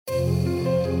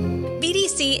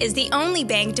BDC is the only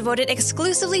bank devoted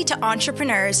exclusively to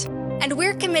entrepreneurs, and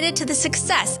we're committed to the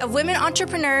success of women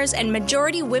entrepreneurs and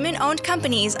majority women-owned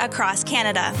companies across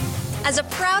Canada. As a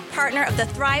proud partner of the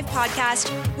Thrive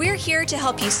podcast, we're here to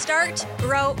help you start,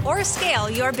 grow, or scale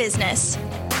your business.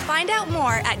 Find out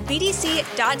more at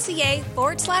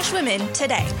bdc.ca/women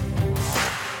today.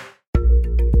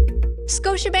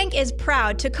 Scotiabank is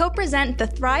proud to co-present the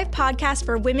Thrive podcast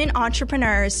for women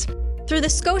entrepreneurs. Through the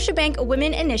Scotiabank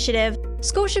Women Initiative,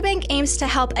 Scotiabank aims to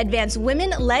help advance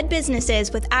women-led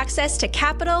businesses with access to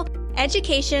capital,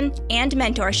 education, and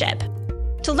mentorship.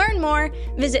 To learn more,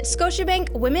 visit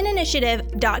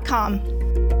scotiabankwomeninitiative.com.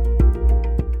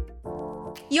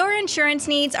 Your insurance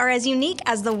needs are as unique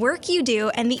as the work you do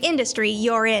and the industry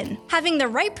you're in. Having the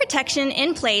right protection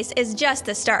in place is just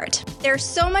the start. There's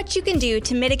so much you can do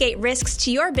to mitigate risks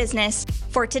to your business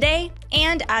for today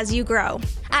and as you grow.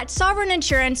 At Sovereign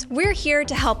Insurance, we're here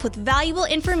to help with valuable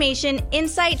information,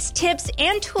 insights, tips,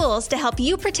 and tools to help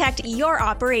you protect your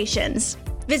operations.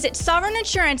 Visit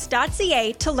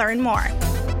sovereigninsurance.ca to learn more.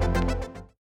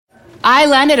 I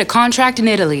landed a contract in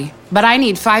Italy, but I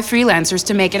need 5 freelancers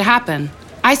to make it happen.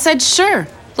 I said, sure,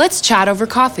 let's chat over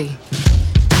coffee.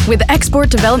 With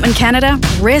Export Development Canada,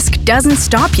 risk doesn't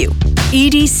stop you.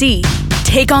 EDC,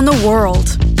 take on the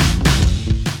world.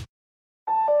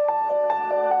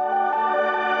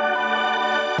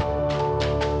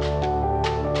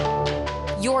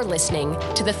 You're listening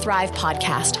to the Thrive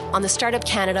Podcast on the Startup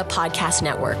Canada Podcast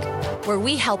Network, where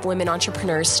we help women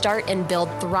entrepreneurs start and build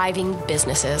thriving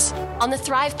businesses. On the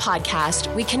Thrive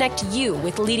Podcast, we connect you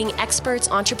with leading experts,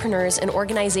 entrepreneurs, and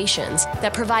organizations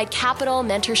that provide capital,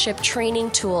 mentorship, training,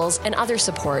 tools, and other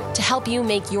support to help you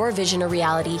make your vision a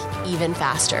reality even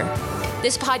faster.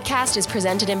 This podcast is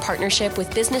presented in partnership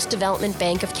with Business Development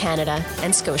Bank of Canada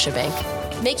and Scotiabank.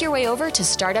 Make your way over to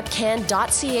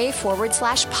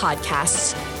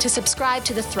startupcan.ca/podcasts to subscribe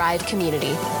to the Thrive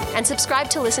community. And subscribe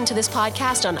to listen to this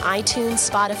podcast on iTunes,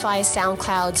 Spotify,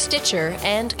 SoundCloud, Stitcher,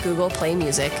 and Google Play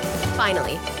Music.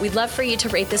 Finally, we'd love for you to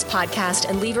rate this podcast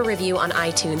and leave a review on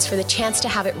iTunes for the chance to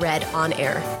have it read on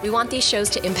air. We want these shows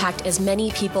to impact as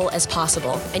many people as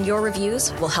possible, and your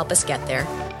reviews will help us get there.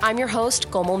 I'm your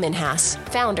host, Komal Minhas,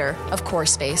 founder of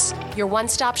CoreSpace, your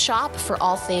one-stop shop for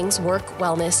all things work,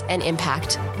 wellness, and impact.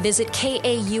 Visit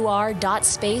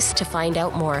kaur.space to find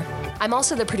out more. I'm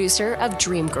also the producer of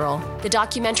Dream Girl, the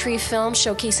documentary film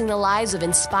showcasing the lives of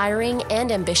inspiring and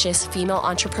ambitious female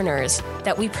entrepreneurs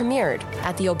that we premiered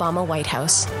at the Obama White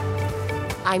House.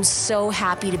 I'm so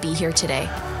happy to be here today.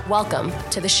 Welcome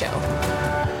to the show.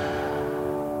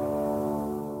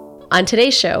 On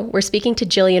today's show, we're speaking to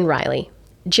Jillian Riley.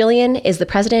 Jillian is the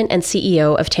president and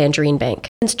CEO of Tangerine Bank.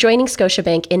 Since joining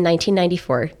Scotiabank in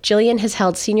 1994, Jillian has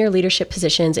held senior leadership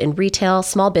positions in retail,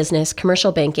 small business,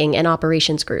 commercial banking, and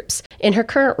operations groups. In her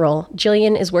current role,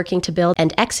 Jillian is working to build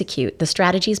and execute the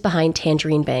strategies behind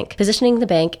Tangerine Bank, positioning the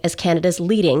bank as Canada's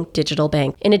leading digital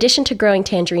bank. In addition to growing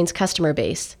Tangerine's customer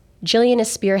base, Jillian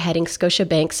is spearheading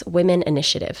Scotiabank's Women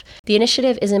Initiative. The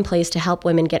initiative is in place to help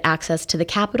women get access to the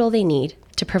capital they need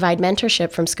to provide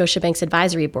mentorship from Scotiabank's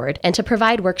advisory board and to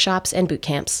provide workshops and boot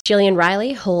camps. Jillian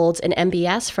Riley holds an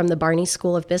MBS from the Barney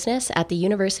School of Business at the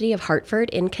University of Hartford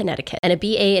in Connecticut and a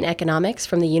BA in economics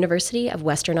from the University of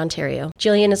Western Ontario.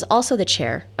 Jillian is also the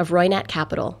chair of Roynat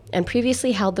Capital and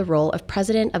previously held the role of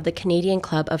president of the Canadian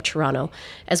Club of Toronto,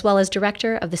 as well as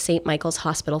director of the St. Michael's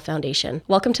Hospital Foundation.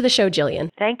 Welcome to the show, Jillian.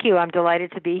 Thank you. I'm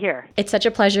delighted to be here. It's such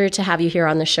a pleasure to have you here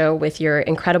on the show with your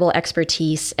incredible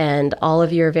expertise and all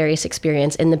of your various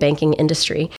experience in the banking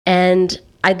industry. And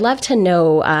I'd love to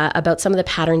know about some of the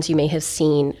patterns you may have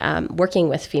seen working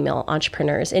with female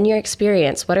entrepreneurs. In your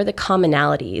experience, what are the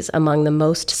commonalities among the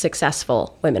most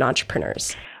successful women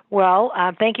entrepreneurs? Well,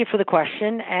 thank you for the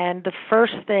question. And the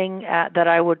first thing that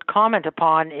I would comment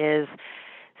upon is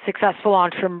successful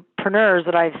entrepreneurs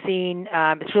that I've seen.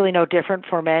 It's really no different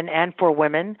for men and for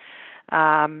women.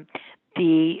 The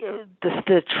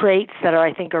traits that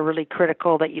I think are really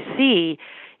critical that you see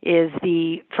is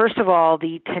first of all,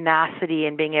 the tenacity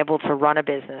in being able to run a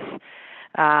business.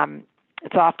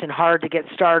 It's often hard to get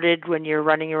started when you're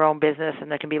running your own business,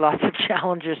 and there can be lots of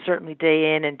challenges, certainly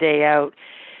day in and day out.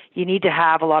 You need to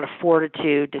have a lot of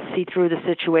fortitude to see through the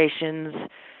situations,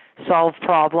 solve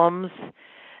problems.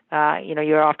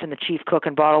 You're often the chief cook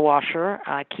and bottle washer.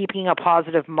 Keeping a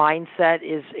positive mindset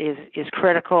is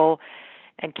critical,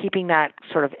 and keeping that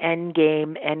sort of end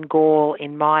game, end goal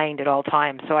in mind at all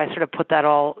times. So I sort of put that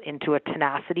all into a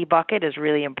tenacity bucket is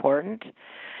really important.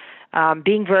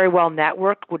 Being very well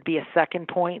networked would be a second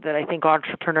point that I think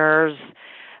entrepreneurs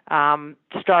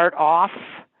start off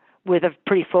with a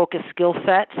pretty focused skill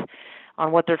set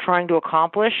on what they're trying to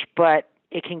accomplish, but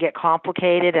it can get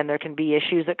complicated and there can be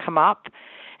issues that come up.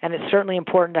 And it's certainly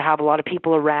important to have a lot of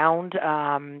people around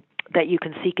that you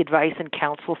can seek advice and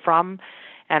counsel from,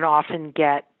 and often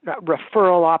get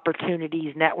referral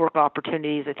opportunities, network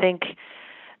opportunities. I think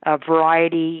a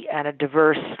variety and a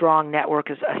diverse, strong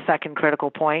network is a second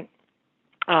critical point.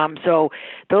 So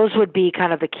those would be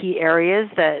kind of the key areas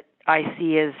that I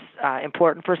see as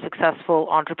important for successful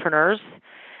entrepreneurs.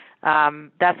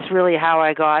 That's really how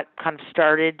I got kind of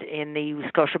started in the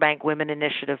Scotiabank Women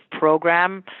Initiative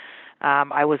program.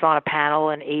 I was on a panel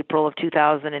in April of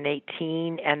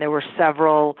 2018, and there were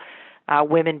several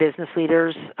women business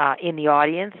leaders in the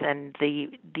audience, and the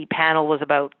panel was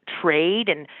about trade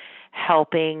and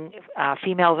helping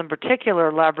females in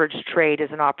particular leverage trade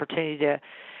as an opportunity to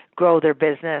grow their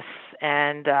business.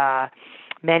 And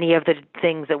many of the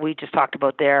things that we just talked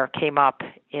about there came up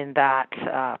in that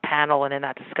panel and in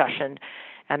that discussion.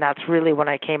 And that's really when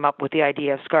I came up with the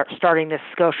idea of starting this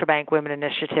Scotiabank Women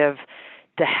Initiative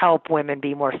to help women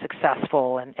be more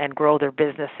successful and grow their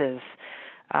businesses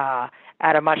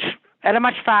at a much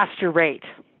faster rate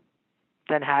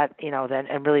than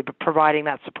and really providing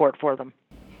that support for them.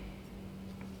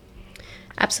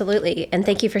 Absolutely, and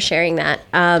thank you for sharing that.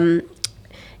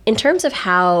 In terms of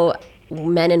how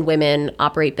men and women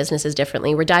operate businesses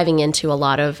differently, we're diving into a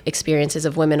lot of experiences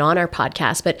of women on our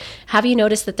podcast, but have you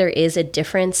noticed that there is a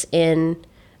difference in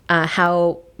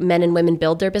how men and women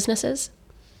build their businesses?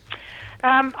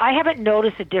 I haven't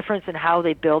noticed a difference in how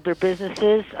they build their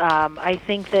businesses. I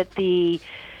think that the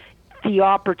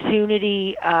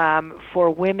opportunity for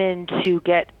women to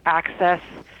get access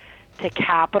to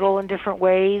capital in different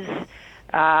ways,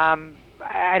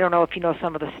 I don't know if you know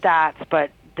some of the stats, but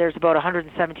there's about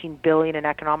 $117 billion in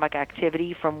economic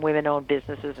activity from women-owned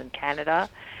businesses in Canada,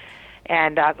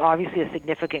 and that's obviously a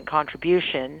significant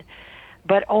contribution.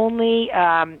 But only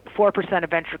 4% of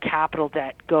venture capital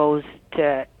debt goes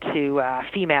to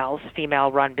females,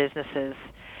 female-run businesses,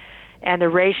 and the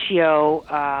ratio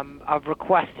of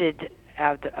requested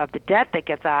of the debt that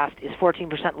gets asked is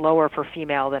 14% lower for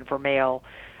female than for male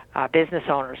business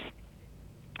owners.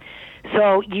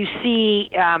 So you see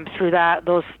through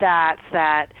those stats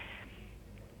that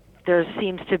there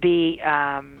seems to be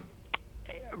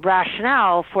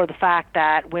rationale for the fact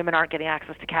that women aren't getting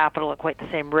access to capital at quite the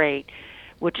same rate,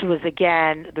 which was,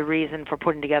 again, the reason for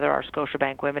putting together our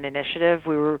Scotiabank Women Initiative.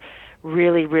 We were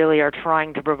really are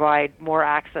trying to provide more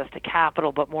access to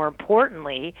capital, but more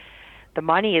importantly, the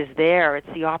money is there.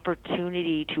 It's the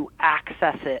opportunity to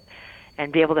access it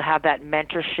and be able to have that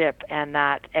mentorship and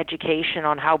that education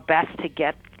on how best to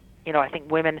get, I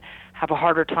think women have a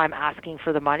harder time asking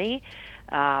for the money.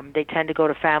 They tend to go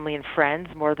to family and friends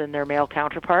more than their male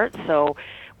counterparts. So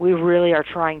we really are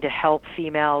trying to help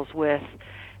females with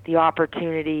the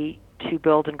opportunity to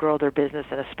build and grow their business,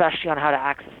 and especially on how to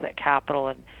access that capital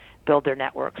and build their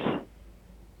networks.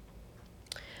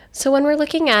 So when we're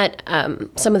looking at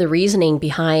some of the reasoning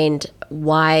behind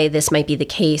why this might be the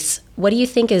case, what do you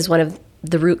think is one of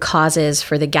the root causes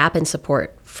for the gap in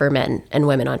support for men and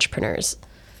women entrepreneurs?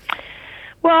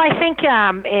 Well, I think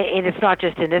it's not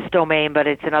just in this domain, but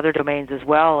it's in other domains as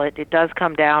well. It does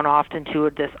come down often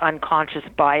to this unconscious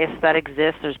bias that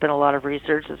exists. There's been a lot of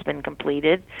research that's been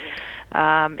completed.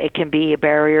 It can be a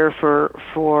barrier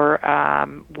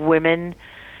for women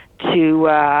to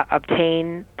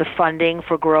obtain the funding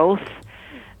for growth.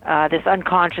 This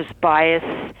unconscious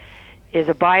bias is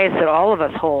a bias that all of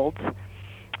us hold,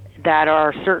 that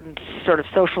are certain sort of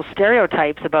social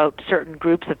stereotypes about certain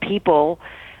groups of people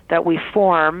that we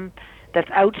form that's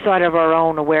outside of our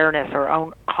own awareness, our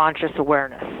own conscious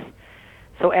awareness.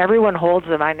 So everyone holds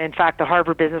them. And in fact, the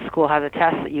Harvard Business School has a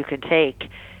test that you can take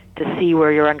to see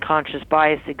where your unconscious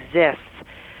bias exists.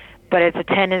 But it's a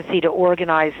tendency to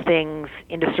organize things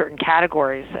into certain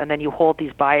categories, and then you hold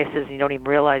these biases and you don't even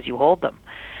realize you hold them.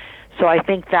 So I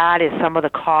think that is some of the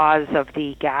cause of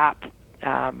the gap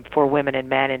for women and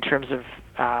men in terms of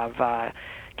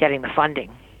getting the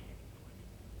funding.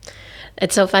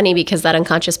 It's so funny because that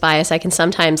unconscious bias, I can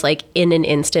sometimes in an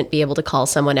instant be able to call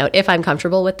someone out if I'm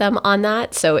comfortable with them on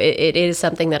that. So it is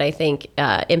something that I think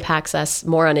impacts us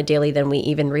more on a daily than we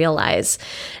even realize.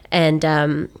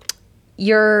 And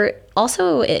you're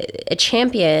also a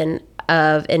champion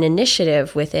of an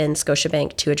initiative within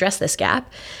Scotiabank to address this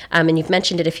gap. And you've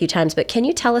mentioned it a few times, but can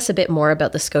you tell us a bit more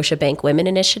about the Scotiabank Women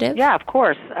Initiative? Yeah, of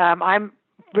course. I'm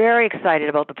very excited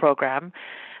about the program.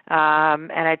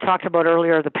 And I talked about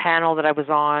earlier the panel that I was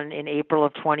on in April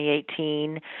of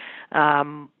 2018,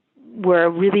 where it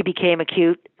really became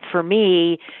acute for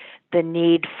me, the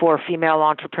need for female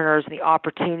entrepreneurs and the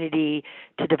opportunity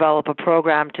to develop a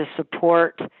program to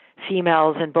support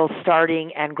females in both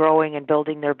starting and growing and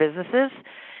building their businesses.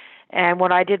 And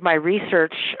when I did my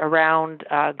research around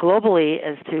globally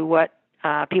as to what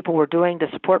people were doing to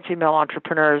support female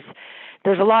entrepreneurs,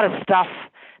 there's a lot of stuff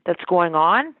that's going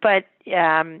on, but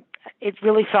it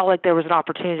really felt like there was an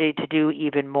opportunity to do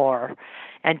even more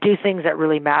and do things that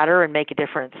really matter and make a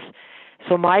difference.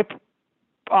 So my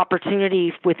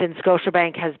opportunity within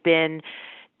Scotiabank has been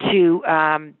to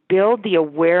build the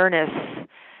awareness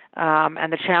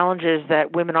and the challenges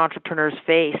that women entrepreneurs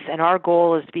face. And our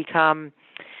goal is to become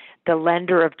the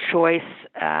lender of choice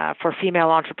for female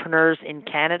entrepreneurs in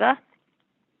Canada.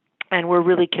 And we're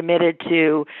really committed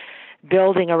to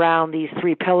building around these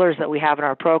three pillars that we have in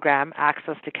our program: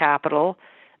 access to capital,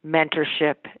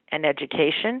 mentorship, and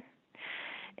education.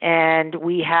 And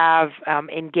we have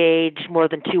engaged more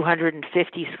than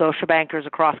 250 Scotiabankers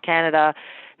across Canada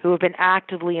who have been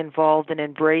actively involved in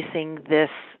embracing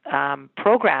this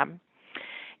program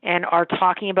and are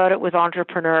talking about it with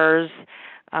entrepreneurs,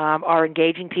 are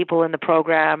engaging people in the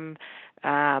program.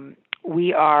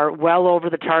 We are well over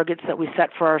the targets that we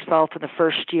set for ourselves in the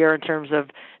first year in terms of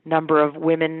number of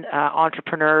women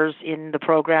entrepreneurs in the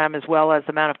program, as well as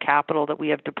the amount of capital that we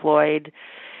have deployed.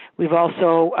 We've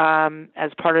also,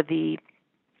 as part of the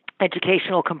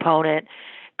educational component,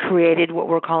 created what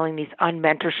we're calling these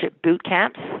unmentorship boot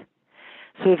camps.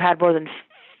 So we've had more than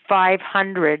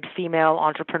 500 female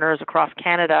entrepreneurs across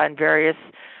Canada in various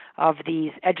of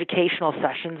these educational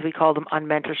sessions. We call them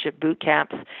unmentorship boot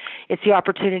camps. It's the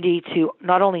opportunity to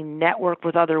not only network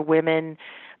with other women,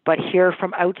 but hear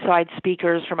from outside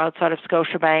speakers from outside of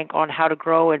Scotiabank on how to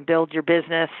grow and build your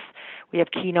business. We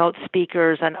have keynote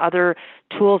speakers and other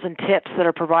tools and tips that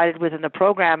are provided within the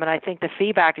program, and I think the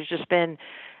feedback has just been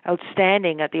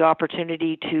outstanding at the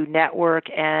opportunity to network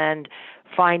and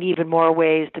find even more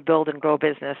ways to build and grow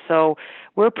business. So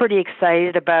we're pretty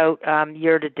excited about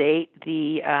year to date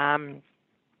the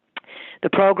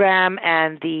program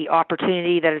and the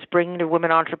opportunity that it's bringing to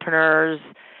women entrepreneurs,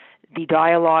 the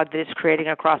dialogue that it's creating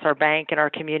across our bank and our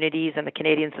communities and the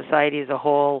Canadian society as a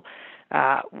whole.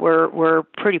 We're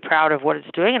pretty proud of what it's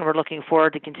doing, and we're looking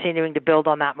forward to continuing to build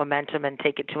on that momentum and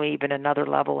take it to even another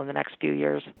level in the next few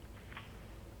years.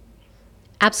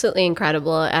 Absolutely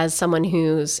incredible. As someone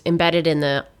who's embedded in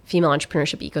the female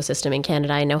entrepreneurship ecosystem in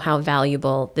Canada, I know how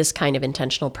valuable this kind of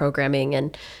intentional programming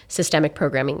and systemic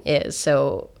programming is.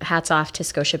 So hats off to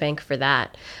Scotiabank for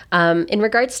that. In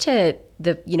regards to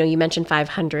you mentioned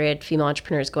 500 female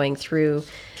entrepreneurs going through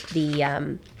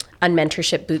the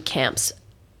unmentorship boot camps.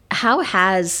 How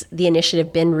has the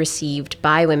initiative been received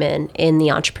by women in the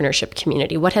entrepreneurship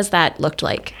community? What has that looked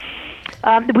like?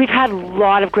 We've had a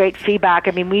lot of great feedback.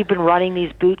 I mean, we've been running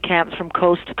these boot camps from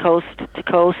coast to coast to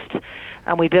coast,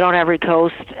 and we've been on every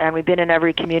coast, and we've been in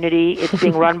every community. It's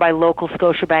being run by local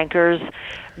Scotiabankers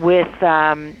with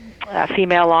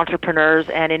female entrepreneurs,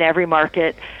 and in every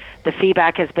market, the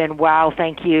feedback has been, wow,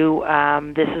 thank you.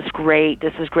 This is great.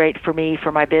 This is great for me,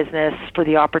 for my business, for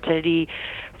the opportunity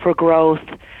for growth.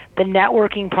 The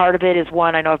networking part of it is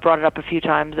one, I know I've brought it up a few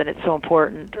times, and it's so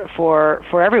important for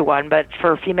everyone, but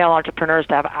for female entrepreneurs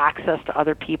to have access to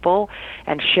other people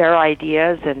and share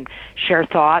ideas and share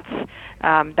thoughts.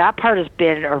 That part has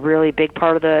been a really big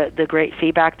part of the great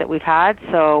feedback that we've had.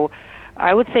 So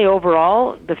I would say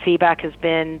overall, the feedback has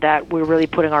been that we're really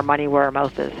putting our money where our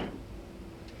mouth is.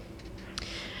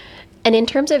 And in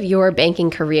terms of your banking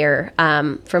career,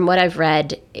 from what I've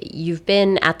read, you've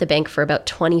been at the bank for about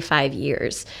 25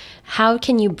 years. How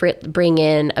can you bring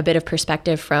in a bit of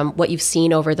perspective from what you've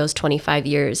seen over those 25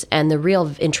 years and the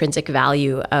real intrinsic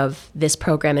value of this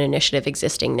program and initiative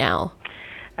existing now?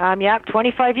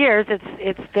 25 years.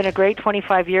 It's been a great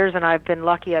 25 years, and I've been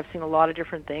lucky. I've seen a lot of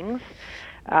different things.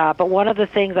 But one of the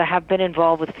things, I have been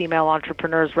involved with female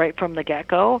entrepreneurs right from the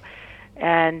get-go,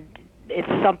 and it's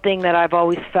something that I've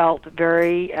always felt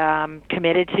very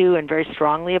committed to and very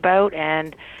strongly about.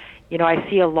 And, I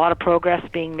see a lot of progress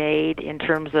being made in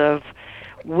terms of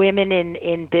women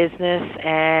in business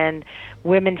and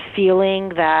women feeling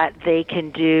that they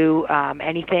can do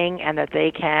anything and that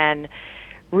they can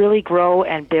really grow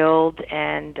and build.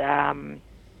 And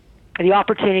the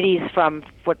opportunities from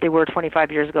what they were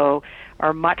 25 years ago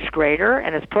are much greater.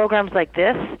 And it's programs like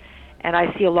this, and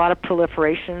I see a lot of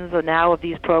proliferations now of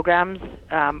these programs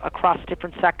across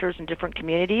different sectors and different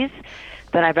communities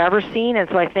than I've ever seen. And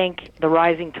so I think the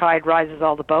rising tide rises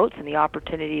all the boats, and the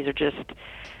opportunities are just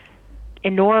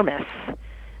enormous.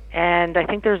 And I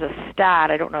think there's a stat,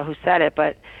 I don't know who said it,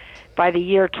 but by the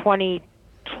year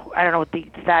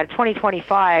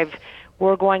 2025,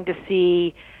 we're going to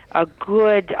see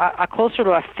closer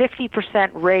to a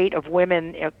 50% rate of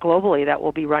women globally that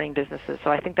will be running businesses.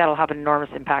 So I think that'll have an enormous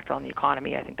impact on the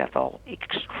economy. I think that's all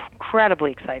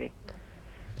incredibly exciting.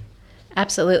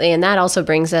 Absolutely. And that also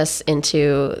brings us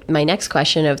into my next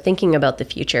question of thinking about the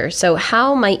future. So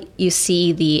how might you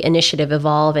see the initiative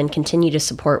evolve and continue to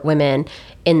support women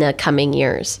in the coming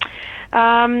years?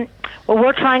 Well,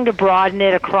 we're trying to broaden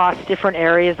it across different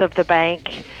areas of the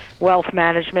bank. Wealth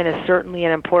management is certainly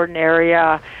an important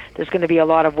area. There's going to be a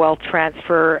lot of wealth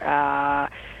transfer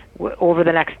over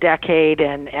the next decade,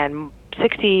 and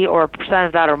 60%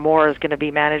 of that or more is going to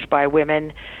be managed by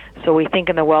women. So we think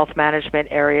in the wealth management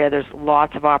area, there's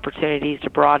lots of opportunities to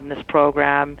broaden this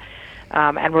program,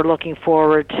 and we're looking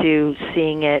forward to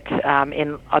seeing it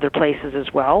in other places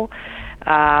as well.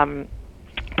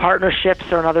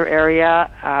 Partnerships are another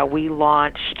area. We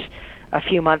launched a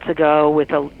few months ago with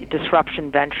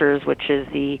Disruption Ventures, which is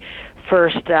the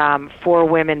first for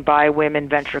women by women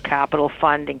venture capital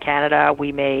fund in Canada.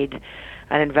 We made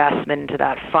an investment into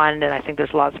that fund, and I think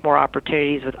there's lots more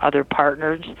opportunities with other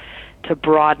partners to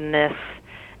broaden this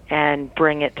and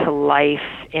bring it to life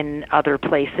in other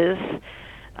places,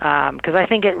 because I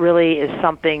think it really is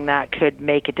something that could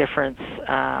make a difference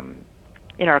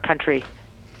in our country.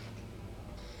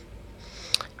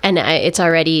 And it's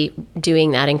already doing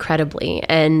that incredibly.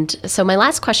 And so my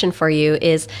last question for you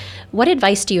is, what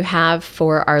advice do you have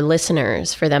for our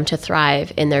listeners for them to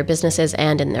thrive in their businesses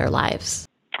and in their lives?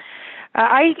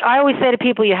 I always say to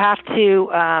people, you have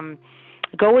to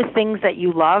go with things that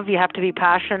you love. You have to be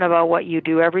passionate about what you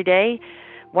do every day.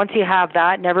 Once you have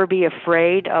that, never be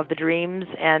afraid of the dreams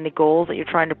and the goals that you're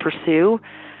trying to pursue.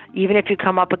 Even if you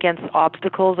come up against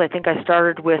obstacles, I think I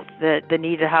started with the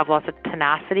need to have lots of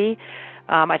tenacity.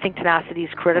 I think tenacity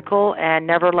is critical, and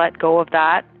never let go of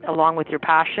that along with your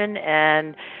passion,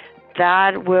 and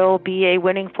that will be a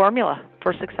winning formula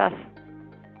for success.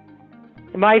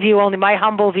 In my view, only my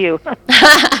humble view.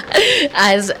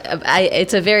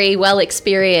 It's a very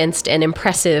well-experienced and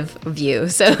impressive view.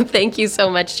 So thank you so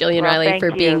much, Jillian Riley,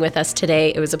 for being with us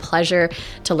today. It was a pleasure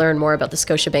to learn more about the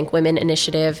Scotiabank Women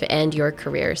Initiative and your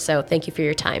career. So thank you for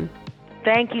your time.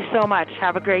 Thank you so much.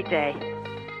 Have a great day.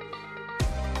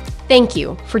 Thank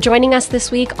you for joining us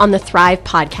this week on the Thrive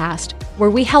Podcast, where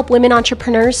we help women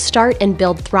entrepreneurs start and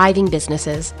build thriving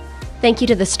businesses. Thank you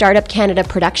to the Startup Canada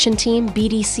production team,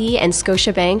 BDC, and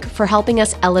Scotiabank for helping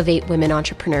us elevate women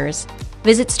entrepreneurs.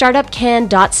 Visit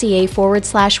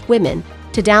startupcan.ca/women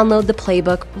to download the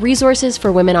playbook, Resources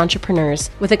for Women Entrepreneurs,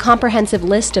 with a comprehensive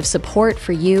list of support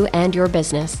for you and your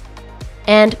business.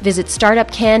 And visit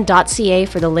startupcan.ca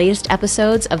for the latest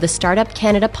episodes of the Startup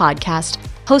Canada podcast,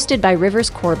 hosted by Rivers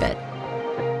Corbett.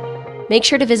 Make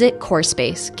sure to visit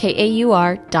CoreSpace,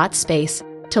 KAUR.space,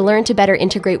 to learn to better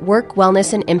integrate work,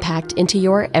 wellness, and impact into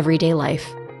your everyday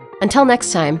life. Until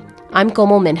next time, I'm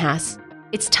Komal Minhas.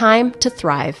 It's time to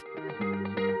thrive.